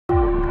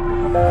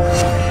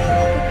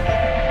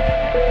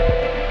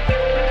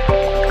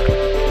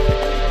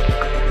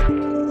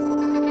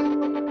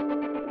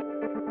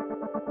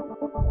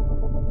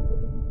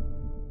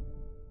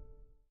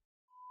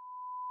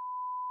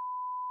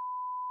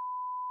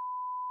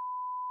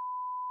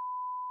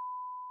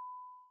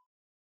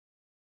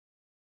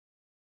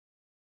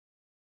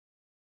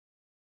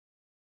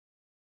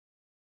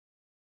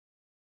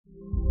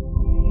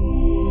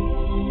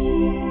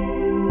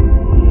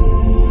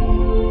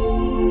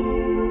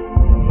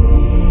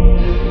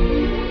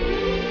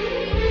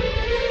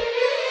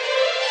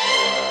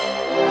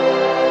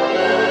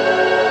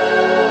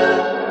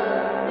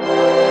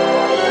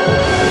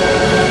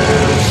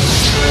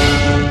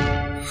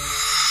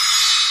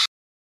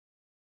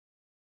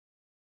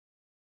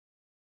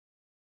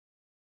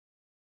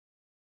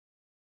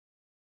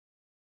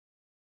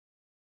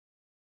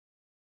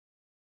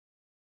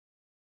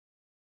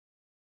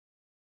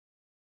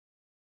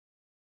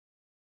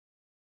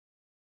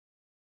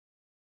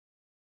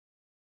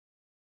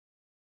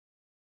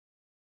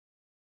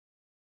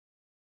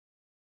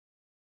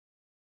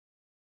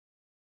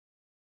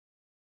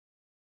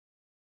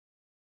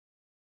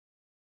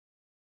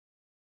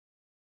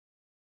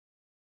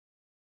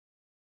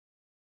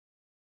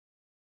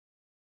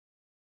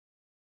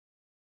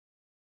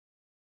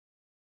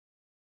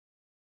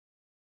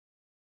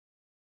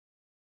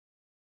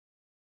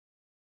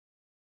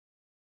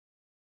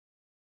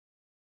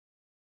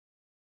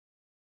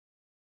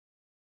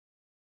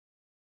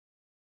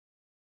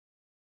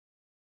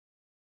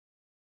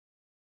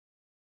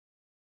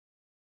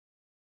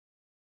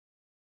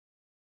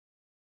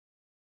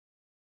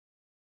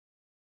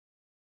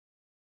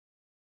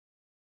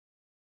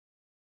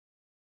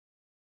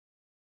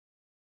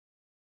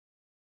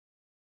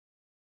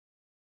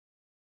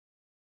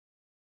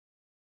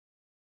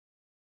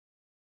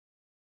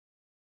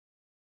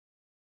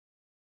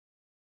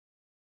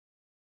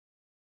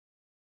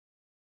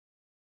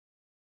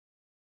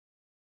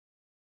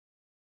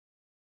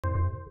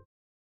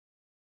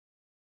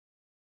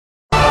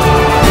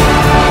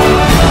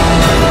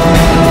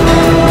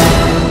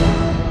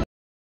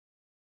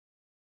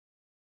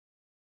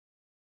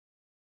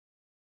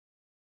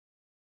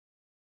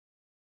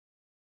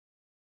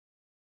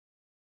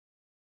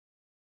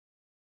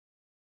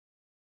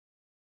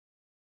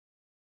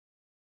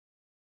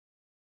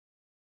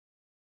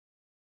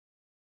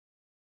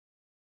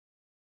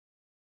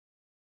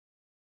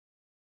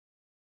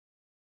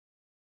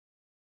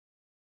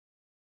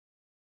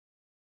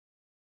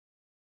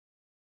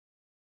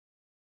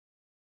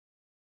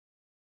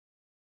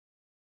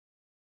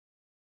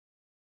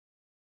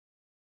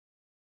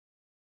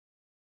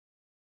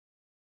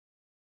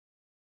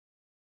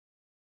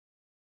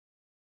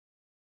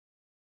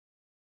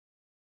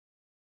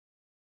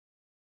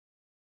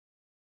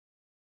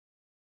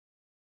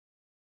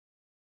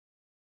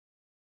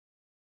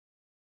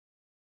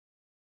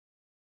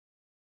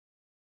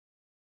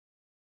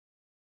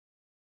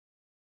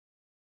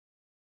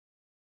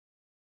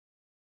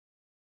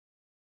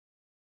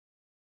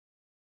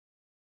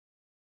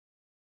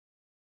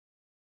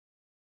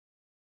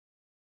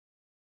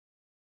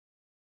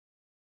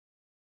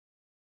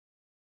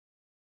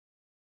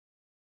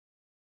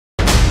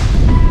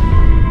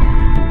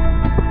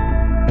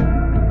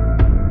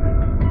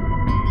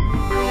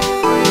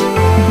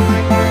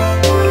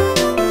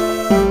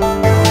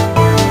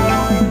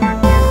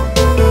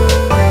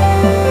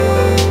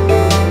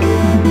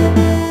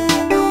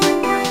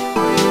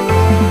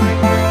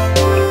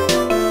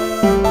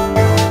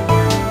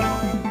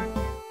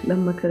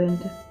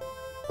makaranta.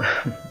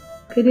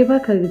 Kai dai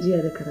baka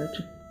gajiya da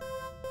karatu.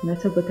 Na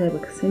tabbata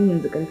baka san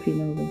yanzu karfe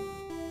nawa ba.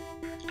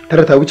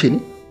 Tara ta wuce ne?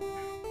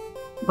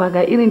 Ba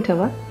ga irin ta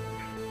ba.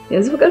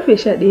 Yanzu karfe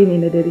 11 ne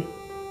na dare.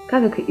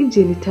 Kaga ka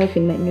ije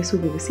littafin nan in ya so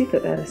gobe sai ka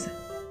karasa.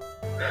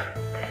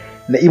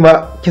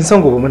 Na'ima, kin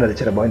san gobe muna da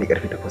jarabawa ne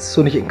karfe 8.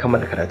 So nake in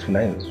kammala karatu na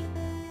yanzu.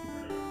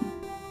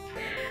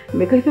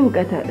 Me kake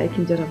bukata a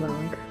ɗakin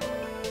jarabawanka?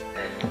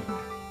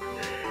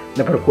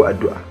 Na farko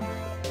addu'a.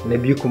 Na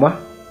biyu kuma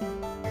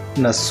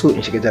ina so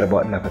in shiga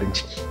jarabawa ina farin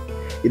ciki.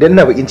 Idan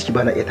ina bakin ciki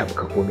bana iya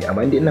tafuka komai,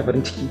 amma idan ina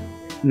farin ciki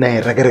ina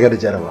yin ragarga da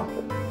jarabawa.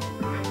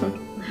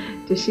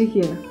 To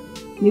shikenan.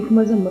 Ni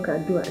kuma zan maka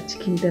addu'a a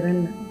cikin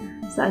daren nan.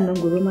 Sa'annan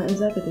gobe ma in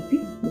zaka tafi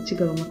mu ci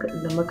gaba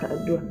da maka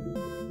addu'a.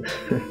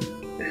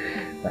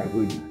 Na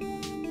gode.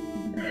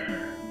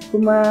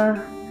 Kuma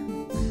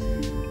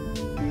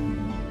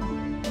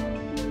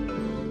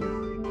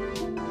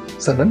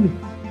sannan ne?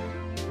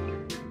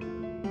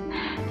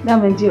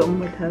 Daman jiya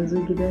umma ta zo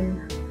gidan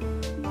nan.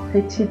 Ta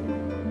ce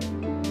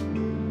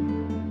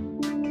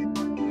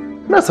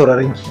na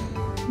sauraron ki.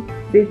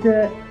 Sai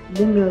ta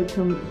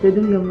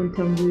dinga mun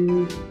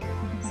tambayoyi.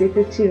 Sai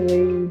ta ce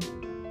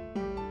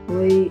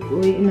wai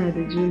ina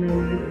da juna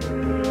biyu.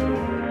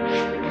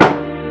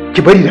 Ki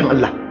bari dan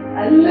Allah.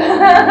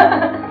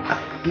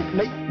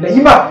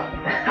 Na'ima!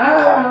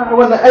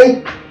 Wannan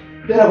ai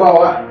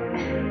jarabawa.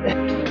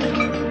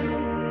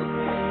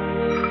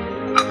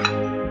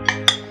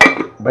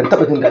 Ban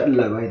taɓa jin daɗin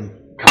labari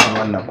kamar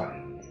wannan ba.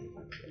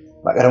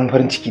 ba ƙaramin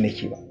farin ciki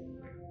nake ba.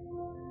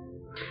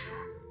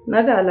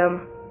 Na ga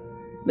alama,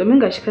 domin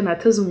gashi kana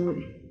ta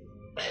zumuɗi.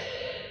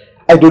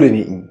 Ai dole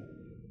ne in yi.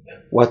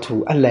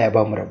 Wato Allah ya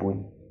ba mu rabo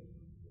ne.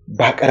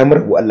 Ba ƙaramin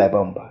rabo Allah ya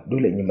ba mu ba,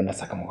 dole in yi mana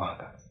sakamakon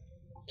haka.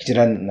 Ki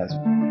jira ni ina zo.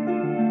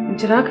 In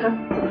jira ka?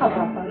 Ha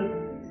ba faru.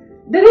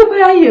 Dare fa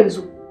yayi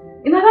yanzu.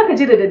 Ina za ka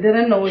je da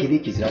daddaren nan wai? Ki dai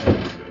ki jira.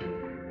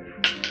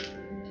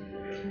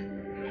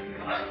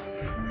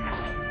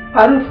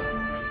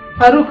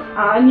 Faruk,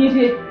 a an yi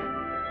dai.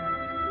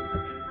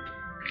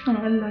 An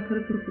Allah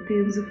karfar fita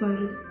yanzu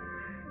Faruk.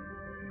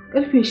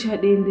 Karfe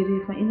 11 dare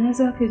fa ina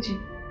za ka je?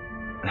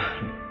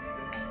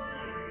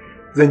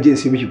 Zan je in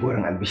sai miki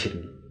goron albishir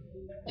ne.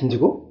 Kin ji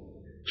ko?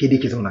 Ke dai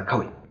ki zauna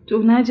kawai.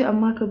 To na ji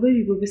amma ka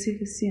bari gobe sai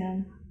ka siya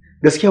ni.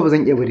 Gaskiya ba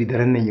zan iya bari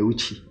daren nan ya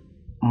wuce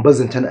in bar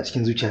zancen a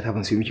cikin zuciyata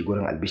ban sai miki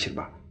goron albishir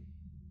ba.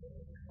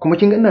 Kuma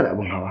kin ga ina da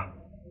abin hawa.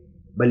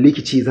 Balle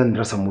ki ce zan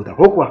rasa mota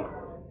ko kuwa?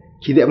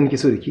 Ki dai abin da ke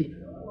so da ki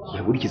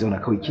haƙuri ki zauna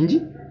kawai kin ji?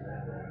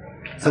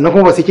 Sannan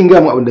kuma ba sai kin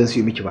gaya min abin da zan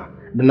siyo miki ba,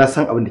 dan na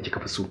san abin da kika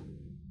fi so.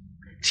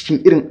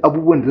 Cikin irin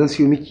abubuwan da zan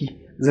siyo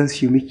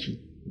miki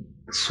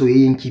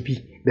soyayyen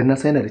kifi, dan na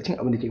san yana da cin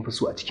abin da kika fi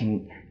so a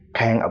cikin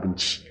kayan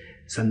abinci.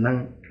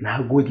 Sannan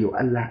na gode wa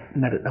Allah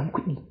ina da ɗan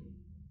kuɗi.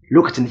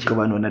 Lokacin da kika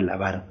bani wannan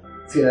labarin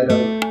sai na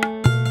dawo.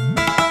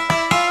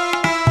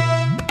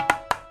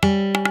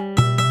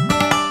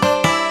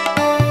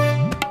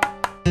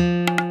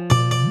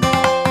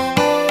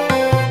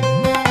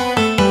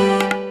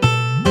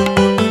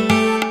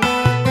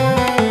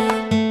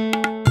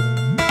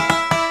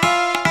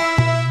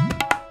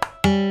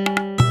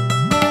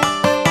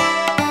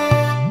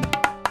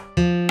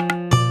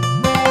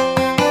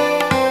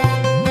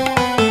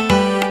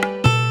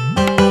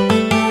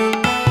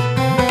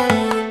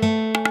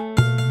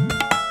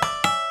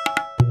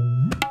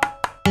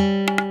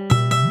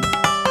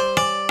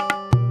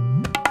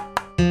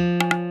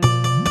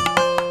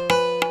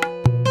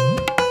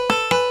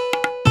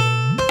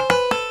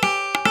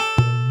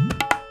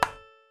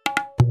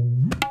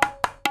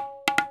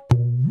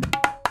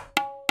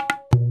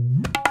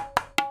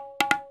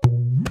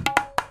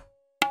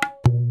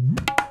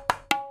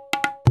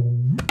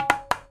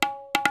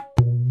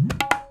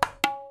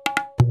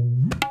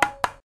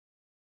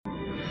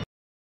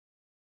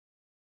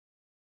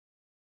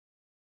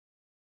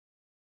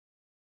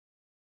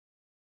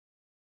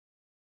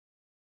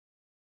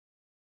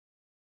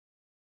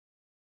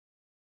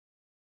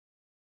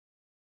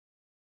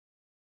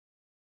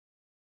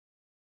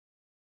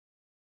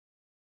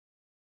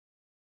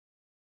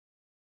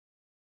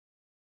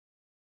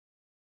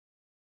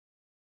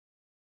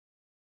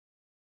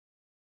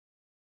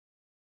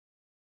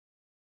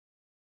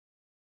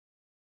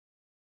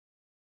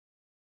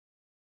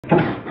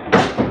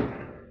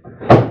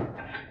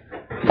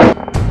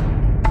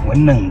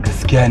 Wannan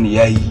gaskiya ne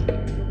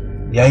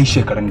yayi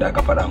shekarun da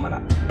aka faɗa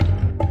mana.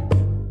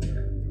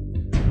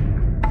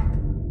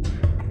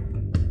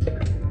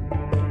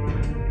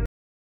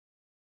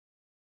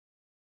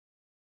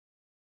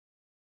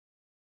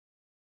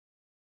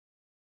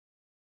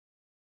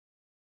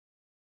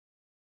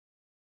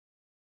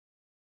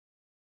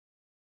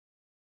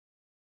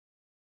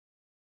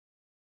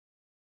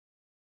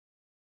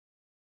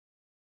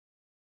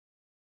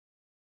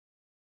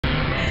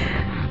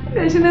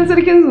 Gashi nan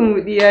sarkin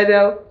zumuɗi ya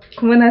dawo,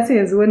 kuma na san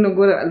yanzu wannan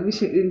goron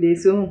albishin ɗin da ya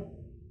so min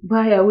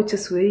baya wuce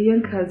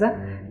soyayyen kaza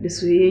da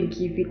soyayyen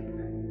kifi,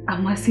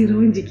 amma sai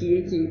rawan jiki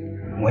yake.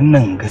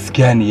 Wannan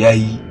gaskiya ne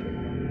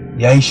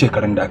yayi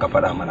shekarun da aka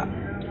faɗa mana.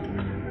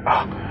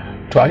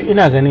 To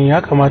ina ganin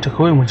ya kamata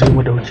kawai mu je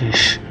mu dauke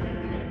shi.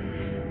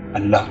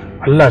 Allah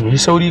mu yi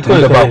sauri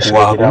kawai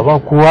ba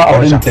kowa a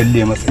wajen.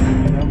 Talle masa.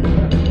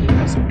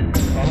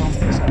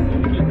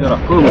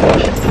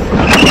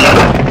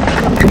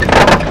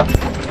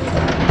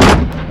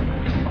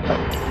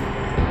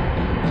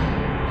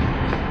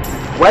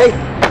 Wai!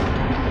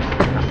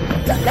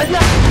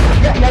 Lafiya!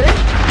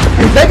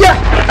 Lafiya!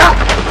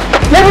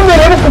 Laifin mai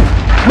ramuku!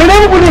 Mai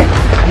ramuku ne!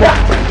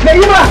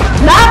 Na'ima!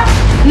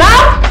 Na!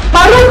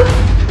 Faruk!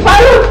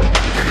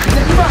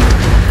 Na'ima!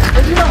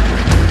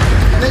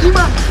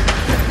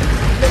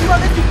 Na'ima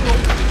kake so!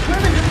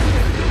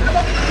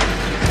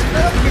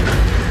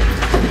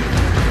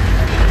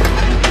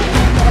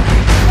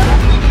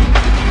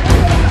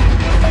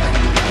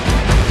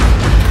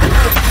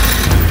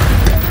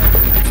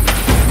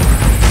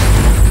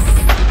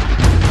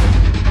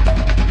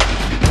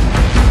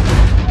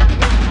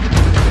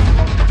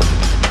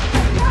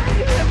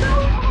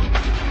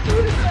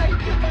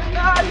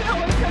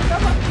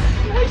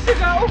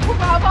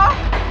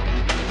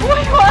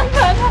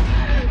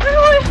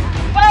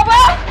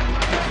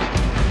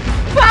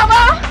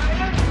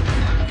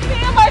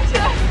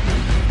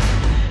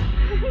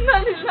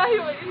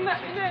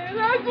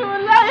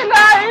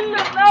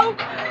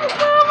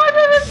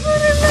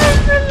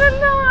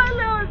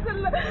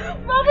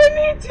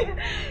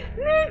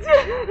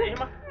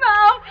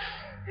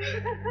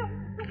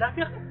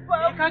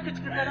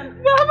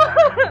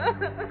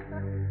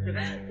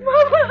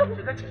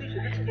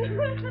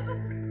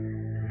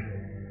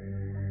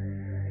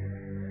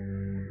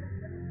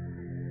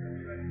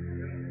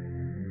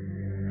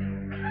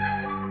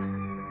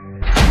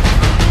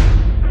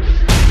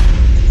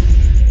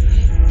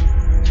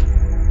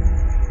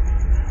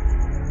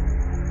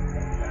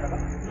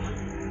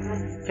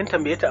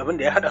 tambaye ta abin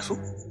da ya haɗa su?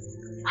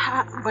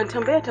 Ban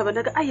tambaye ta ba,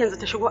 naga ai yanzu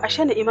ta shigo,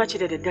 ashe Na'ima ce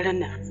da daddaren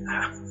nan.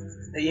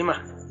 Na'ima.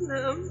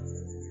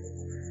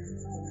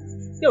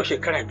 Yau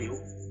shekara 2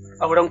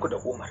 auren ku da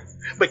Umar.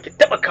 Baki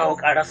taba kawo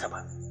ƙararsa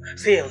ba.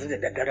 Sai yanzu da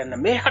daddaren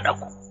nan me ya haɗa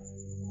ku?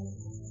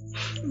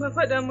 Ba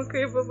faɗa muka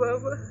yi ba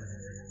baba.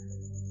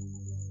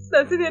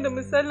 Ɗazu ne da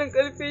misalin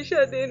ƙarfe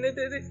 11 na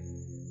dare.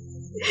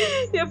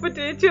 Ya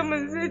fita ya ce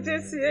min zai je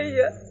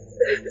siyayya.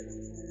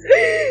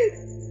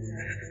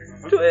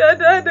 To ya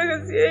dawo daga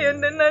siyayyan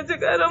da na ji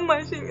ƙaran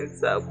mashin ya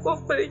sa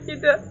kofar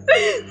gida.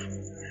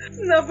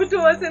 Na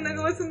fitowa sai na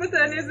ga wasu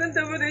mutane sun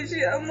tafi da shi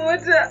a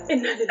mota.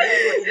 Inna lillahi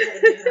wa inna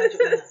ilaihi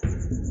raji'un.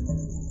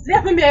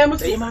 Laifin me ya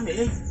mutu? Sai ma me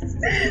yayi?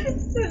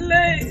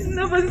 Wallahi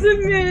na ban san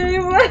me yayi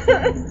ba.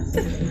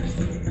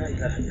 La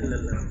ilaha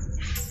illallah.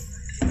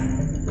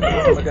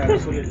 Muhammadu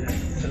Rasulullahi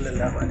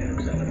sallallahu alaihi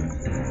wasallam.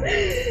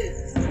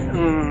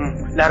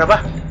 Laraba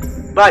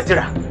ba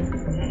jira.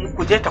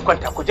 Ku je ta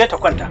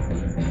kwanta.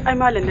 Ai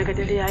malam naga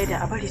dare yayi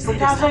da a bari sai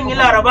da zan yi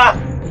Laraba.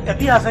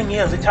 Tafiya zan yi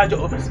yanzu caji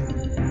office.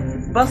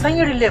 Ban san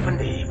irin laifin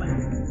da yayi ba.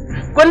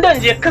 Gwandan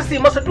je kasi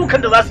masa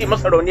dukan da za su yi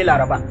masa rauni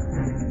Laraba.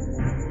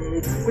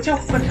 Ku je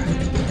ku kwanta.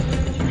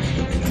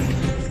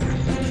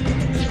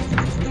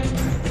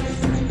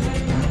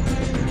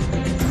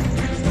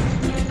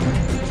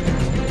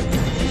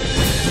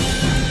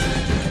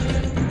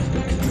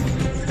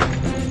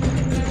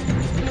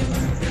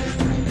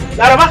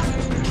 Laraba!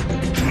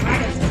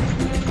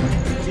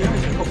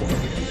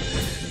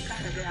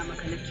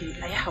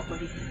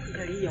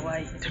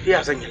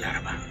 Tafiya zan yi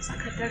Laraba.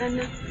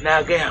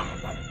 Na gaya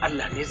muku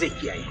Allah ne zai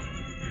kiyaye.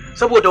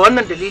 Saboda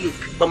wannan dalili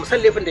ba mu san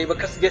laifin da ya ba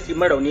kasu je su yi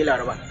marauni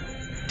Laraba.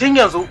 Tun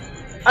yanzu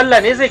Allah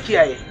ne zai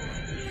kiyaye.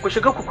 Ku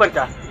shiga ku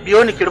kwanta,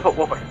 biyo ni ki rufe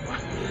kofar.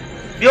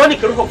 Biyo ni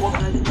ki rufe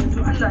kofar.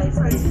 Allah ya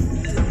tsare.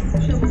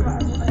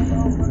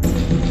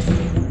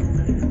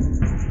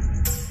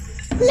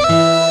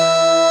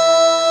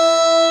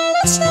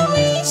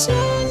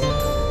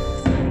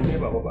 Ne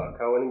baba ba a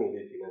kawo wani mai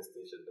laifi na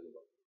station din ba.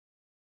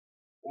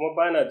 Kuma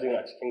ba na jin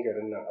a cikin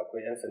garin nan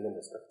akwai 'yan sandan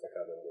da suka fita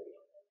kaban gari.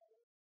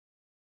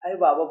 Ai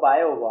baba ba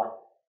yau ba,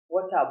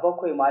 wata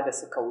 7 ma da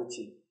suka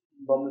wuce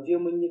ba mu je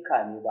mun yi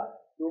kame ba,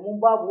 domin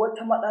babu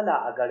wata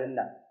matsala a garin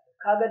nan.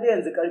 Kaga da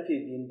yanzu karfe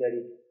 2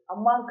 dare,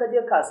 amma in ka je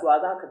kasuwa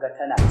za ka ga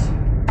tana ci.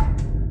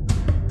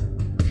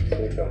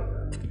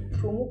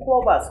 To mu kuwa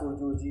ba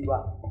sojoji ba,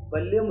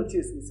 balle mu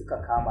ce su suka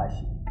kama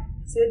shi.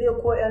 Sai dai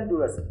ko 'yan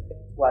duras,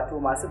 wato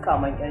masu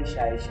kaman 'yan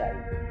shaye-shaye.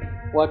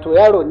 Wato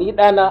yaro ni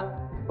ɗana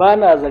ba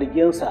na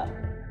zarginsa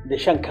da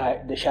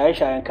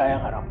shaye-shayen kayan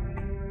haram,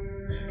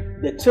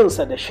 da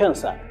cinsa da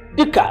shansa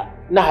duka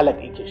na halak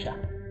yake sha.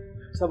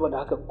 Saboda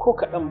haka ko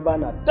kaɗan ba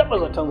na taɓa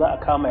zaton za a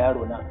kama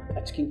yaro na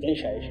a cikin 'yan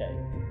shaye-shaye.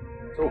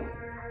 To,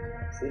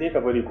 sai dai ka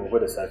bari gobe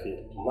da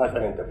safe ma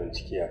tsananta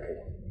bincike a kai.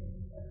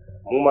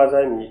 Mu ma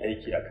za mu yi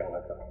aiki akan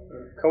haka.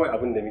 Kawai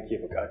abin da muke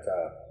bukata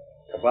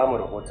ka ba mu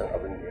rahoton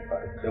abin da ya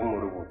faru don mu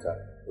rubuta,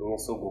 don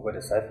so gobe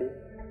da safe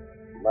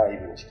ma yi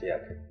bincike a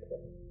kai.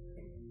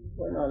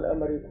 Wannan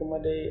al'amari kuma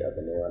dai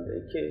abu ne wanda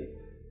yake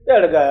ya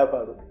riga ya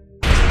faru.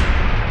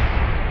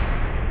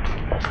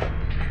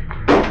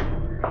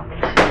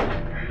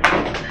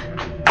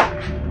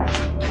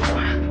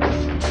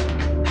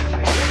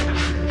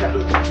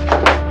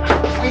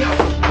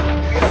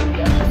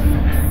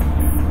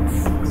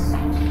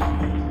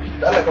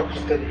 Allah ka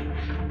fuskare.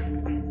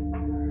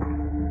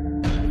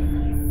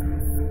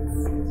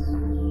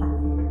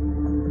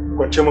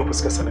 Kwance ma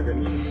fuskarsa na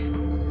gani.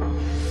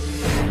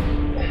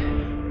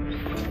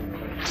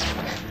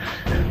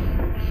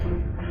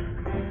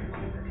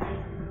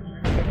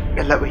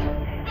 Yallaɓai,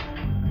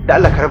 da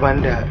Allah ka raba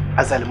ni da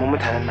azaluman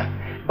mutanen nan,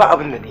 ba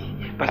abin da ne,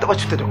 ban taɓa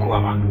cutar da kowa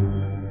ba.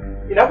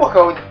 Ina kuwa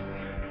kawo ni?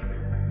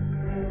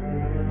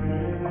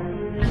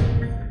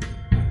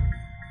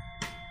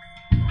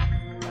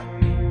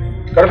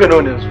 Karfe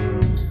nawa ne yanzu?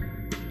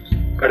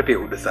 Karfe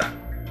 4 sa.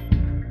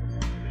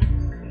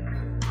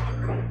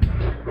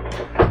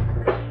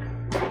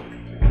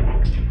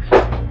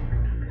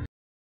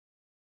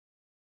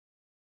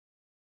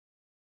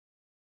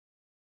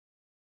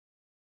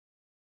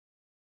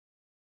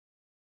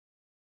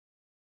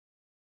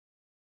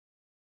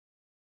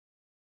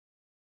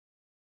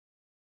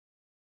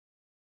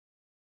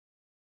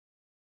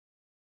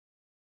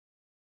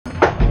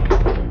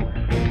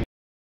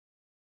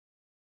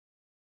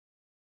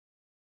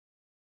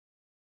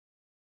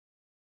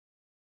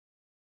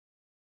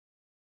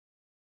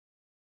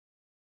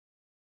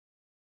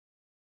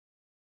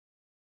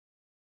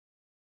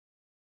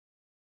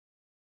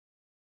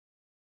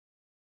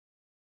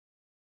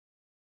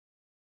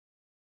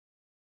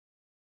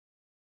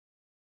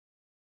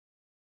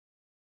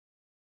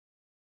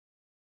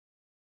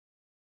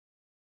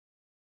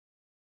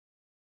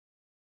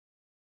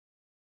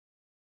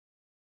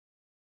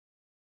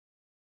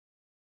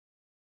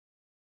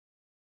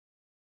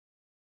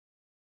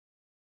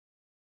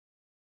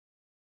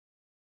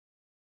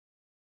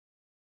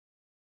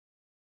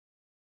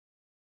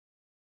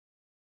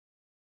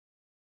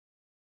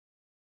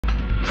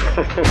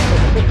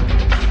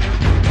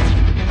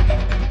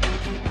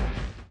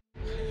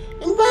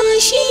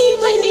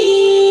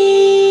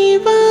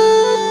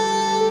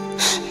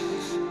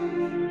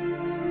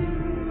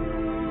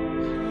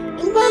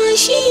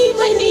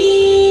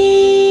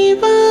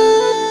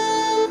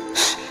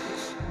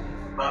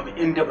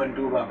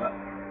 baba,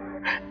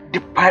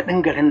 duk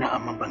faɗin garin nan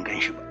amma ban gan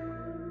shi ba.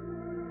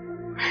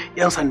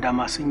 'Yan sanda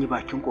ma sun yi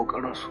bakin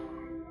ƙoƙarinsu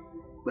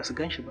ba su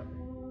gan shi ba.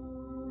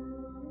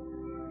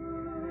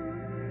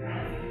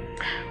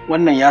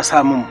 Wannan ya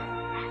sa min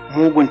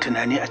mugun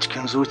tunani a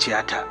cikin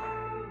zuciyata.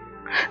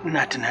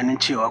 Ina tunanin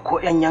cewa ko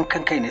 'yan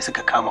yankan kai ne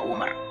suka kama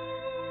Umar.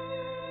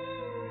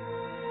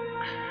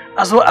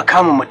 A zo a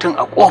kama mutum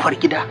a ƙofar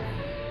gida,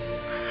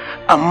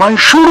 amma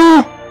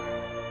shiru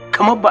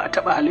kamar ba a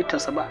taɓa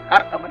halittarsa ba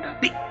har abada.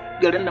 Duk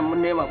garin nan mun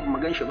nema ba mu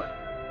gan shi ba.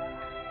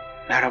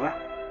 Laraba,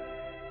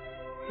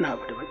 ina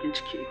abu da bakin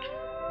ciki yake.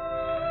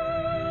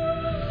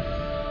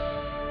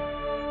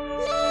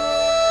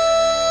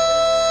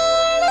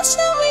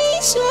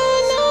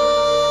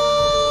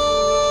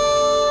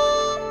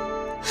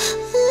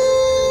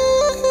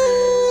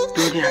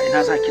 Duniya ina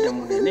zaki da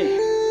mu ne?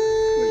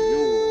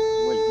 Wayyo,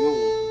 wayyo.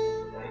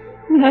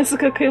 Na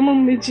suka kai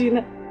min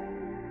mijina.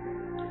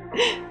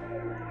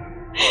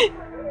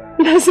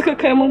 Na suka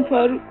kai min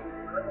faru.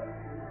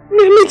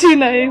 Me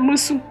mijina ya yi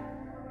musu?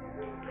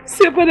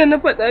 Sai fa da na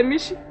faɗa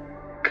mishi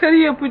kar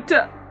ya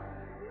fita.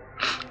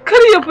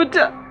 Kar ya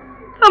fita.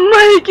 Amma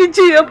yake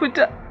ji ya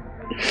fita.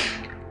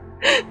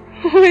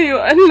 Wayo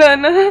Allah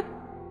na.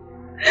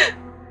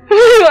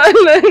 Wayo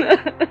Allah na.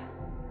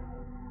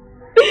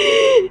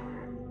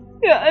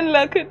 Ya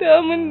Allah ka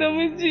damun da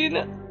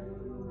mijina.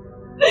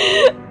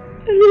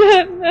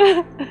 Allah na.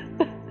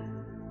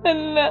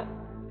 Allah.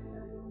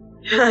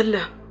 Ya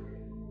Allah.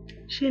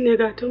 Shine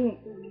gatanmu.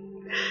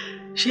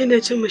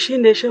 Shine cinmu,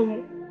 shine shanmu,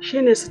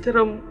 shine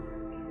suturanmu.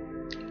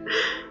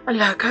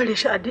 Allah ka kare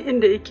shi a duk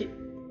inda yake.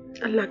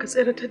 Allah ka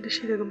tsiratar da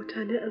shi daga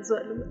mutane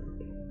azzalumai.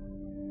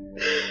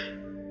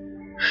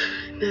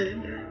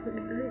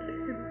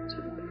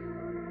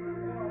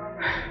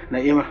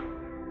 Na'ima,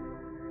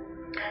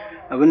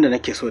 abinda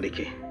nake so da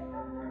ke,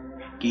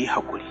 ki yi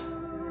haƙuri,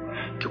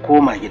 ki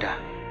koma gida.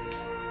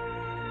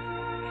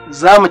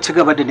 Za mu ci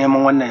gaba da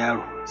neman wannan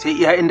yaro sai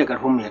iya inda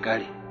ƙarfinmu ya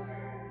ƙare.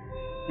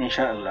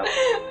 Insha Allah.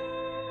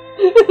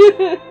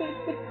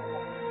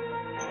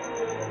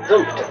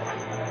 Zan fita.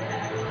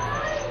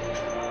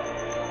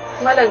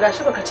 Malam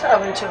gashi baka ci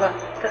abinci ba,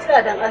 ka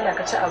tsaya dan Allah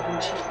ka ci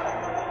abinci.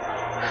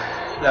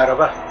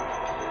 Laraba,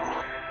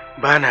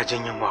 ba na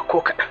jin yunwa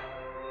ko kaɗan.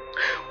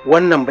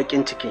 Wannan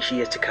baƙin cikin shi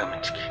ya cika min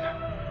cikina.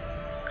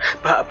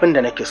 Ba abin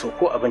da nake so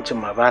ko abincin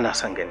ma ba na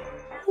son gani.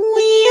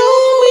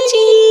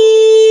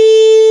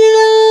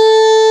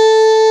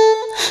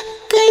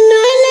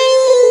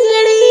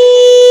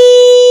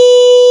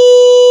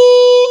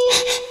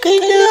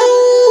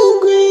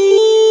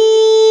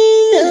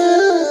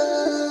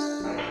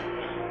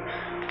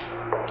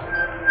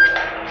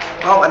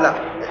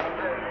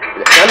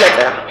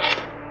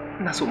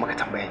 Ina so maka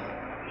tambaya ne.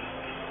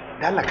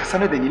 Da Allah ka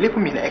sanar da ni laifin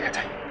me na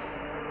aikata ne.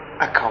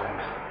 Akawun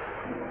nan.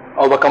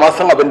 Au baka ma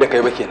san abin da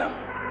kai ba kenan.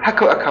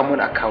 Haka aka mun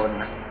akawun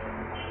nan.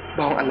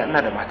 Bawon Allah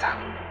ina da mata.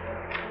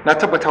 Na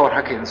tabbatawar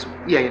haka yanzu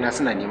iyayena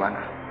suna nema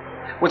na.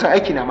 Wajen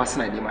aiki na ma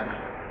suna nema na.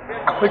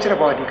 Akwai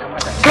jarabawa da ya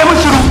kamata. Kai mun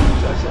shiru.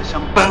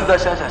 Shashashan banza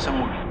shashashan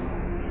mu.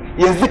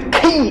 Yanzu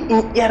kai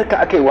in iyarka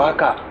akai wa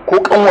haka ko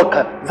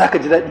kanwarka zaka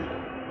ji daɗi.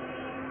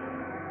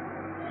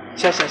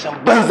 Shashashan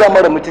banza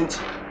mara mutunci.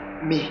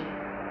 Me?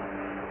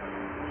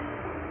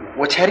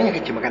 Wace yarinya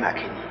kake magana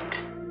akai ne?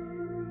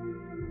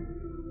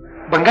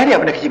 Ban gane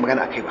abin da kake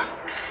magana akai ba.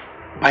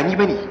 Ba ni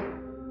bane.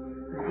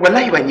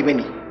 Wallahi ba ni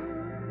bane.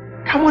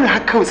 Kamo ni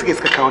har kawai suka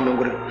kawo wannan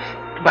gurin.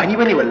 Ba ni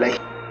bane wallahi.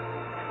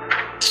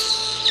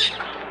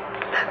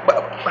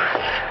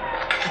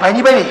 Ba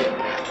ni bane.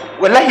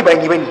 Wallahi ba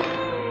ni bane.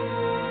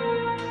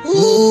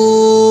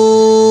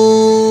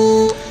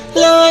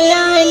 La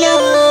la la.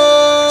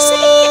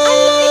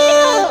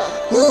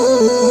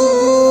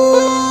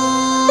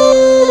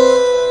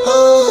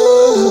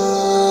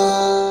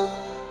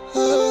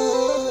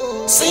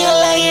 Sai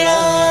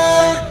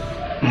Allah.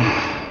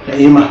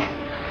 Na'ima,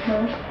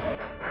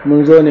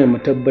 mun zo ne mu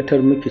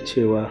tabbatar miki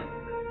cewa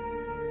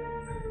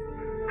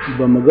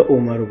ba mu ga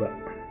Umar ba.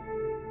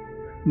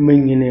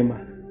 Mun yi nema.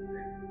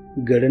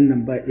 Garin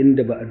nan ba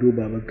inda ba a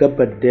duba ba,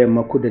 gabar da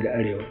yamma, kudu da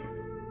arewa.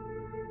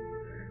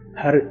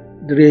 Har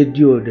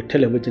rediyo da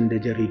talabijin da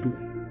jaridu.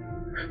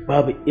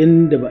 Babu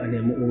inda ba a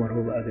nemi Umar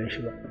ba a gan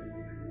shi ba.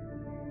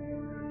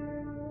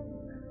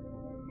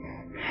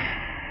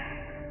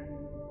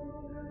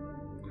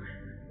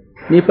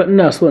 Ni fa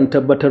ina so in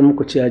tabbatar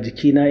muku cewa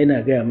jikina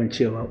ina gaya min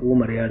cewa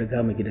Umar ya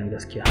riga mu gidan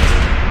gaskiya.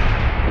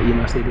 Yi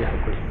ma sai dai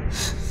hakuri.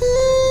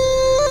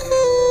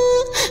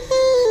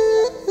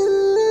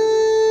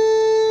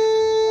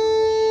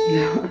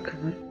 Allahu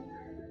akbar.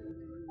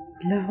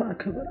 Allahu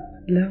akbar.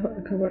 Allahu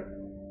akbar.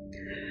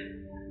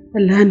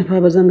 Allah ya nufa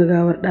ba zan ga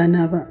gawar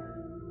ɗana ba.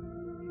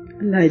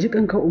 Allah ya ji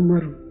kanka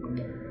Umaru.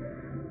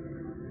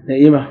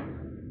 Na'ima,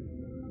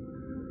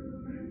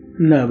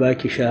 ina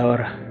baki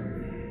shawara.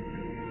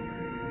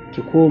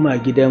 Ki koma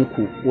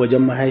gidanku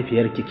wajen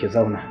mahaifiyarki ki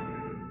zauna.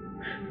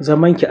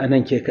 Zamanki a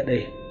nan ke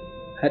kaɗai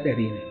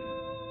haɗari ne.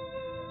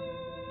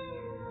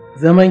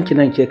 Zamanki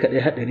nan ke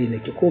kaɗai haɗari ne.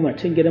 Ki koma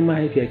can gidan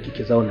mahaifiyarki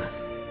ki zauna.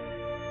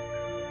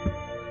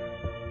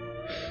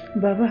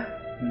 Baba,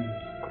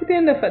 ku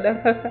daina faɗan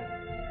haka.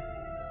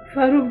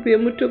 Faruk bai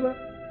mutu ba.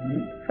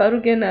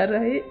 Faruk yana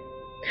raye.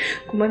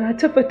 Kuma na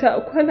tabbata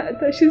a kwana a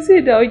tashi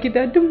zai dawo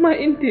gida duk ma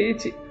inda ya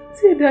je.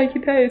 Zai dawo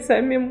gida ya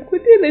same mu. Ku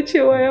daina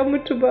cewa ya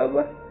mutu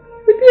baba.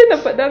 Ku daina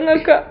faɗan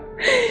haka.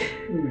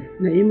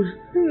 Na'ima.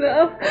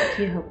 Na'am.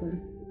 Ki haƙuri.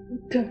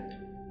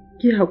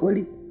 Ki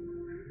haƙuri.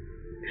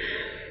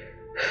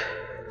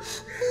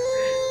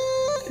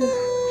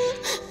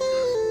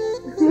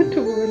 Mutu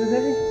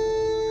wallahi.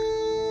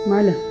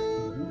 Malam.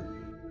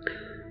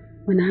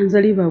 Wani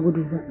hanzari ba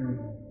gudu ba.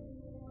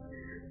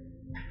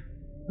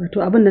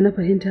 Wato abin da na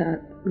fahimta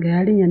ga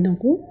yarinyar nan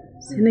ko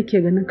sai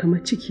nake ganin kamar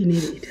ciki ne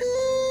da ita.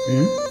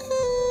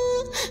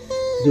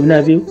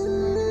 Juna biyu?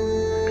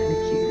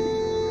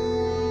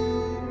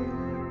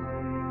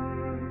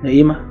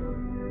 Na'ima?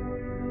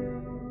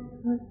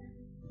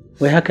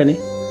 Wai haka ne?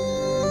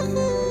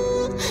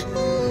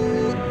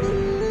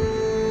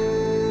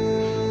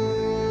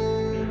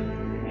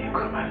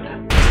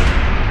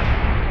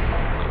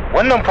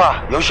 Wannan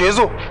fa yaushe ya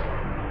zo?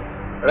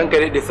 Ranka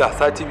dai da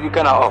sati biyu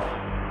kana off.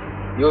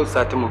 Yau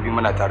sati mu biyu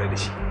muna tare da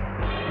shi.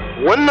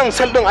 Wannan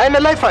sal din ai na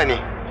laifa ne.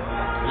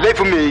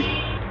 Laifin me yi?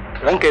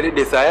 Ranka dai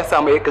da ya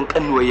samu yakan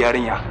kannuwar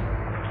yarinya.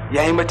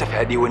 Ya yi mata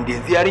fyaɗe wanda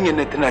yanzu yarinyar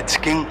nan tana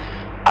cikin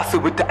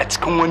asibiti a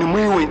cikin wani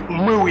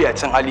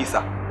mawuyacin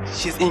halisa.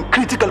 She's in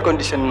critical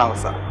condition now,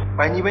 sir.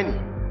 Ba ni bane.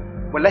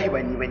 Wallahi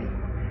ba ni bane.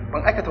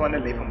 Ban aikata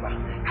wannan laifin ba.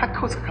 Har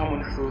kawai suka kama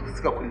ni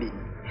suka kulle ni.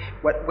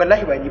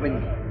 Wallahi ba ni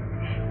bane.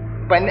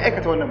 Ba ni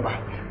aikata wannan ba.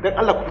 Dan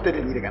Allah ku fita da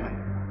ni daga nan.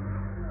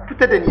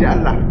 Fita da ni da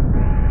Allah.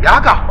 Ya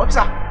haka,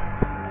 officer.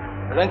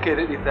 Ranka ya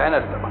dade sai yana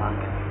da taban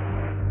hankali.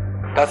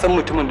 Ka san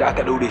mutumin da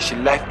aka daure shi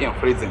life in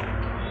prison.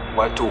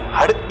 Wato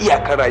har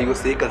iyakar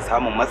rayuwarsa yakan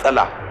samu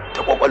matsala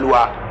ta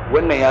kwakwalwa.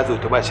 Wannan ya zo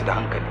ta ba shi da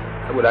hankali.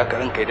 Saboda haka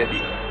ranka ya dade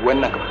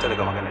wannan ka fita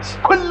daga maganar shi.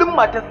 Kullum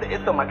matarsa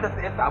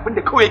yasa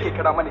abinda kawai yake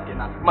kira mana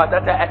kenan.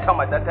 Mata ta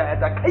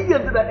yata kai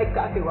yanzu da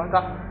ɗanka aka yi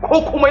waka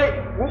ko kuma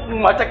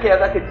mata ka ya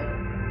zaka ji.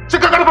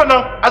 Cika karfan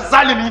nan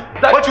azzalimi,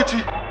 macuci,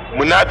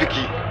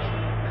 munafiki.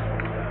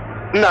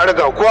 Ina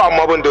raga ko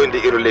amma ban da wanda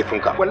irin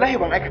laifinka. Wallahi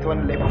ban aikata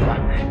wannan laifin ba.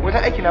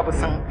 Wajen aiki na ba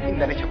san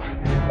inda nake ba.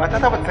 Mata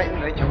ta ba san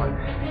inda nake ba.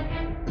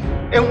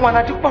 ƴan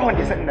uwana duk ba wanda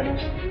ya san inda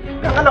nake.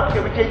 Dan Allah ku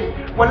taimake ni.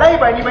 Wallahi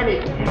ba ni bane.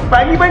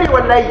 Ba ni bane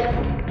wallahi.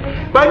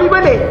 Ba ni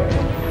bane.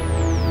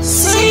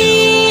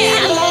 Sai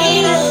a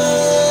lahira.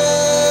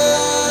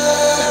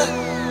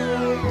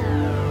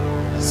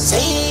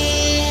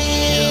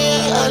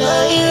 Sai a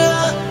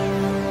lahira.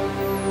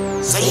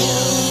 Sai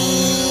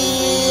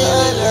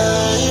a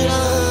lahira.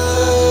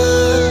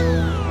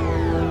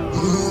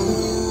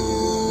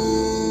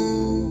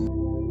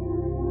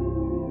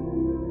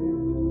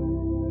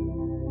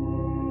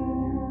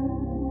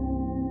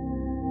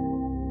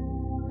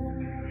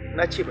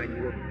 Na ce ba ni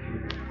ba.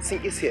 Sun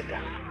isa yadda.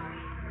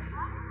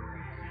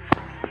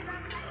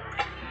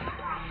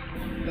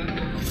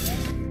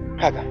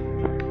 Kaga.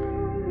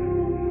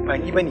 Ba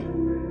ni bane.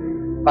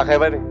 Ba kai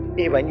bane?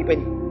 Eh ba ni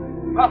bane.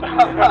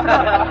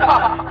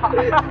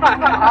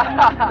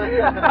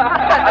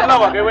 Allah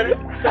ba kai bane?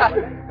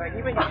 Ba ni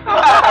bane.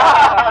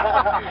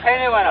 Kai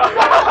ne mana.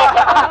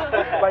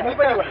 Ba ni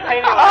bane ba. Kai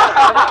ne mana.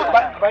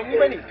 Ba ni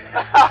bane.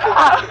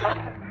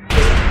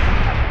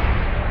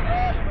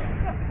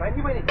 Ba ni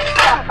bane.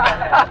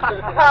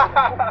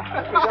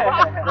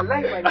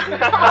 Wallahi ba ni bane.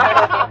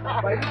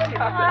 Ba ni bane.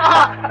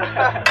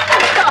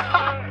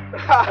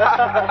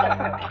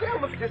 Kai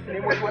musu da su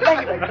nemo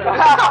wallahi ba ni bane.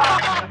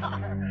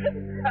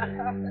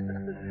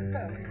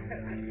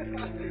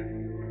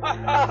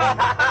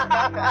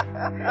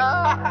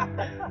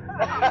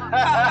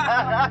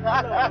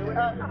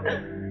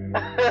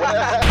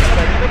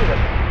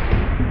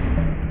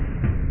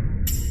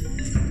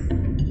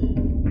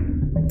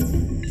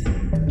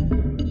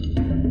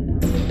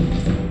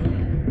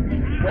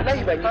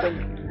 Wallahi ba ni bane.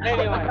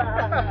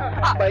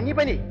 Ba ni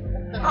bane.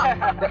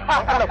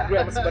 Allah ku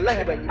ya musu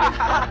wallahi ba ni bane.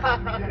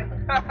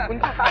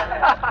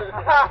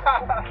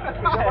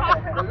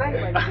 Wallahi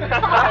ba ni bane.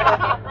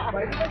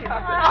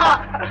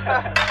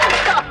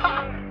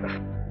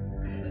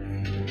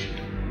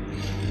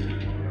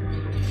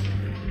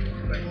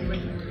 Ba ni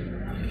bane.